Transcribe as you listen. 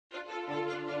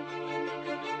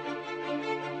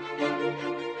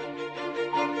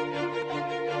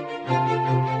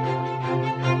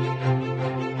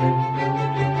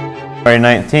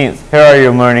January 19th, here are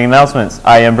your morning announcements.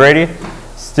 I am Brady.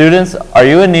 Students, are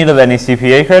you in need of any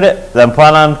CPA credit? Then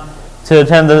plan on to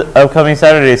attend the upcoming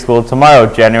Saturday school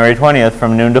tomorrow, January 20th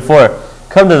from noon to 4.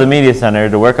 Come to the Media Center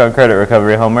to work on credit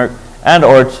recovery homework and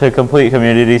or to complete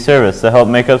community service to help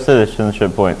make up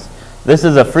citizenship points. This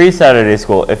is a free Saturday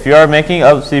school. If you are making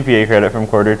up CPA credit from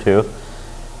quarter 2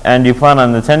 and you plan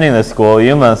on attending this school,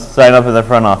 you must sign up in the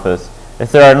front office.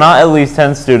 If there are not at least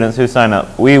 10 students who sign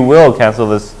up, we will cancel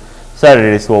this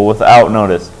Saturday school without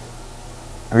notice.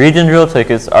 Region drill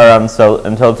tickets are on sale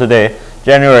until today,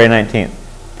 January 19th.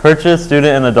 Purchase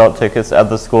student and adult tickets at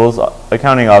the school's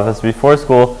accounting office before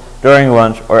school, during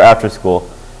lunch, or after school.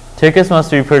 Tickets must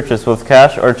be purchased with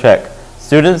cash or check.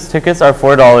 Students' tickets are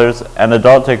 $4 and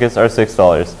adult tickets are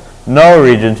 $6. No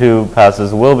Region 2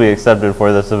 passes will be accepted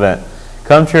for this event.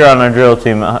 Come cheer on our drill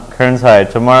team at Kearns High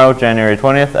tomorrow, January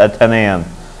 20th at 10 a.m.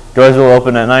 Doors will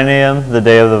open at 9 a.m. the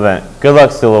day of the event. Good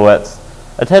luck, Silhouettes.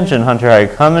 Attention, Hunter High,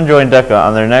 come and join DECA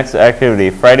on their next activity,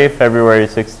 Friday, February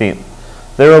 16th.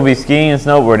 There will be skiing and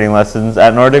snowboarding lessons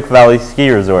at Nordic Valley Ski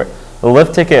Resort. The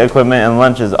lift ticket, equipment, and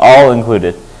lunch is all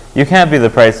included. You can't be the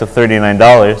price of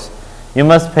 $39. You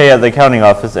must pay at the accounting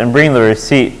office and bring the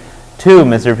receipt to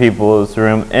Mr. Peoples'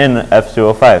 room in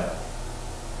F205.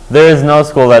 There is no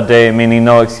school that day, meaning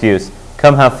no excuse.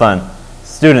 Come have fun.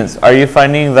 Students, are you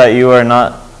finding that you are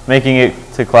not making it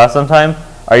to class on time?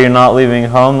 Are you not leaving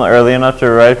home early enough to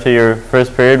arrive to your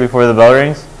first period before the bell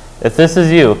rings? If this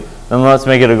is you, then let's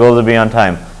make it a goal to be on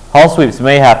time. Hall sweeps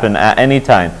may happen at any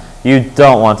time. You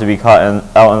don't want to be caught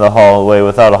out in the hallway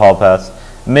without a hall pass.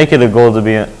 Make it a goal to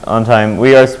be on time.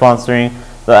 We are sponsoring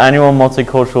the annual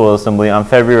Multicultural Assembly on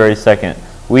February 2nd.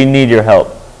 We need your help.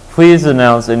 Please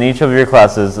announce in each of your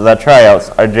classes that tryouts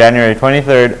are January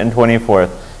 23rd and 24th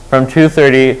from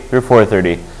 2:30 through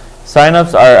 4:30.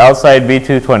 Sign-ups are outside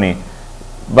B220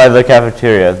 by the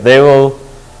cafeteria. They will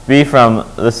be from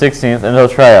the 16th until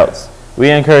tryouts. We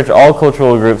encourage all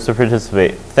cultural groups to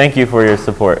participate. Thank you for your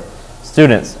support.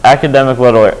 Students, academic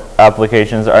letter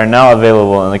applications are now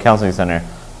available in the Counseling Center.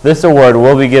 This award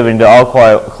will be given to all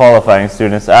qualifying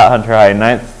students at Hunter High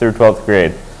 9th through 12th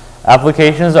grade.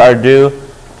 Applications are due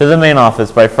to the main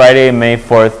office by Friday, May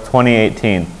 4th,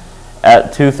 2018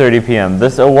 at 2:30 p.m.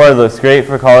 This award looks great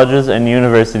for colleges and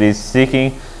universities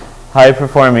seeking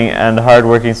high-performing and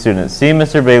hard-working students. See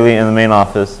Mr. Bailey in the main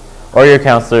office or your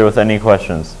counselor with any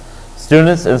questions.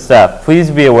 Students and staff,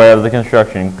 please be aware of the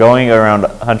construction going around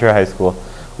Hunter High School.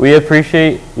 We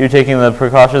appreciate you taking the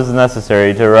precautions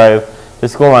necessary to arrive to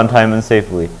school on time and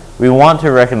safely. We want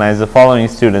to recognize the following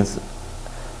students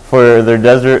for their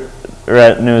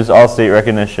Deseret News All-State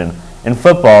recognition. In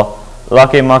football,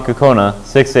 Lake Makakona,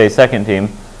 6A second team,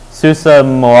 Susa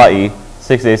Moai,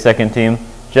 6A second team,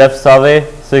 Jeff Save,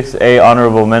 6A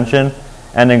honorable mention,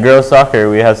 and in girls soccer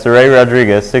we have Saray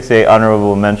Rodriguez, 6A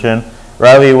honorable mention,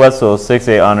 Riley Wetzel,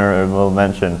 6A honorable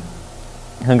mention.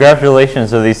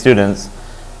 Congratulations to these students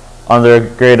on their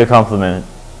great accomplishment.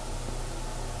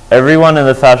 Everyone in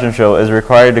the fashion show is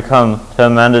required to come to a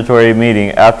mandatory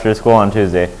meeting after school on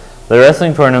Tuesday. The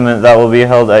wrestling tournament that will be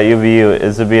held at UVU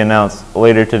is to be announced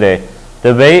later today.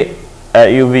 Debate at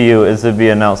UVU is to be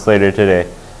announced later today.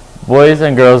 Boys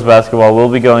and girls basketball will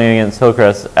be going against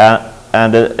Hillcrest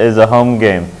and it is a home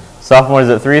game. Sophomores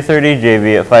at 3:30,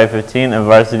 JV at 5:15, and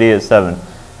varsity at 7.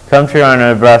 Come cheer on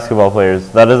our basketball players.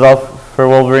 That is all for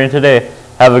Wolverine today.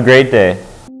 Have a great day.